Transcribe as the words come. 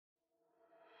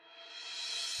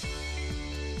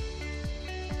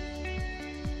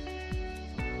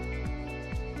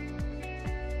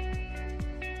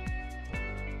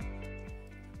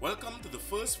Welcome to the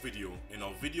first video in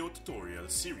our video tutorial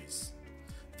series.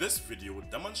 This video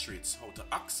demonstrates how to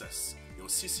access your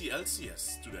CCLCS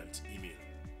student email.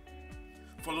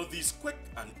 Follow these quick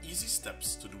and easy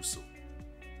steps to do so.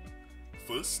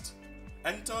 First,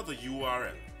 enter the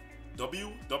URL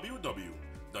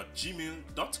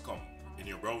www.gmail.com in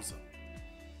your browser.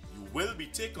 You will be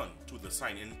taken to the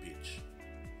sign-in page.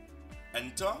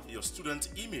 Enter your student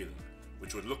email,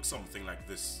 which would look something like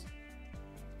this.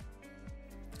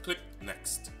 Click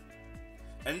Next.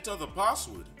 Enter the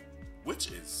password,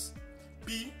 which is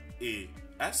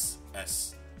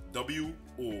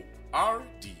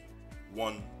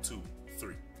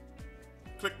PASSWORD123.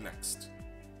 Click Next.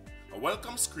 A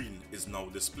welcome screen is now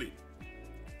displayed.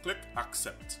 Click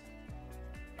Accept.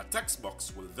 A text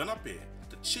box will then appear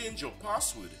to change your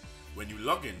password when you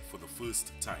log in for the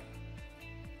first time.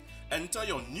 Enter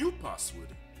your new password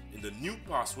in the new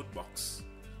password box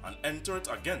and enter it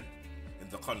again in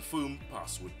the confirm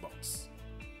password box.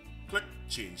 Click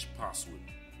Change Password.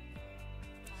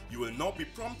 You will now be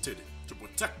prompted to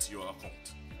protect your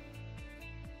account.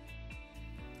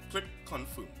 Click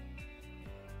Confirm.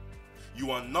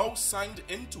 You are now signed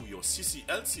into your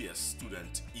CCLCS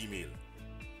student email.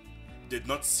 Did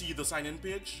not see the sign-in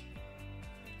page?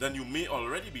 Then you may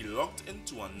already be logged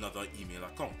into another email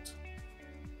account.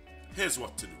 Here's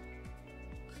what to do.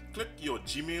 Click your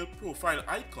Gmail profile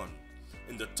icon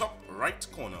in the top right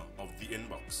corner of the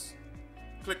inbox.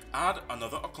 Click Add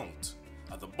Another Account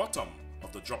at the bottom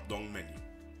of the drop-down menu.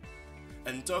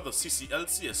 Enter the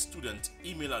CCLCS student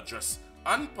email address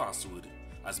and password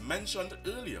as mentioned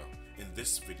earlier in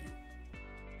this video.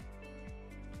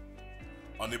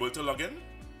 Unable to log in?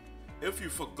 If you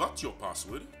forgot your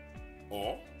password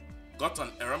or got an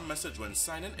error message when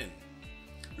signing in,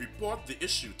 report the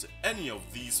issue to any of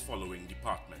these following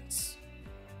departments.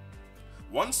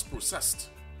 Once processed,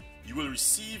 you will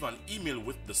receive an email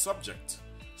with the subject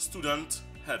Student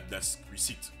Help Desk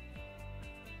Receipt.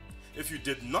 If you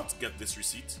did not get this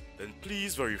receipt, then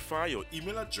please verify your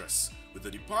email address with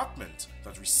the department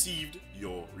that received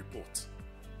your report.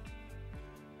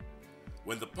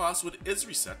 When the password is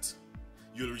reset,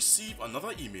 you'll receive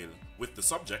another email with the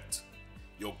subject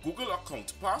Your Google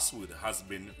account password has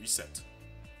been reset.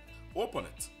 Open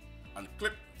it and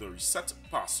click the Reset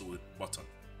Password button.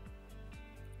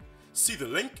 See the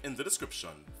link in the description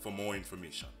for more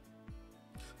information.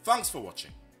 Thanks for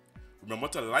watching. Remember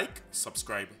to like,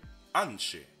 subscribe, and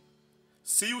share.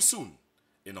 See you soon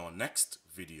in our next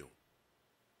video.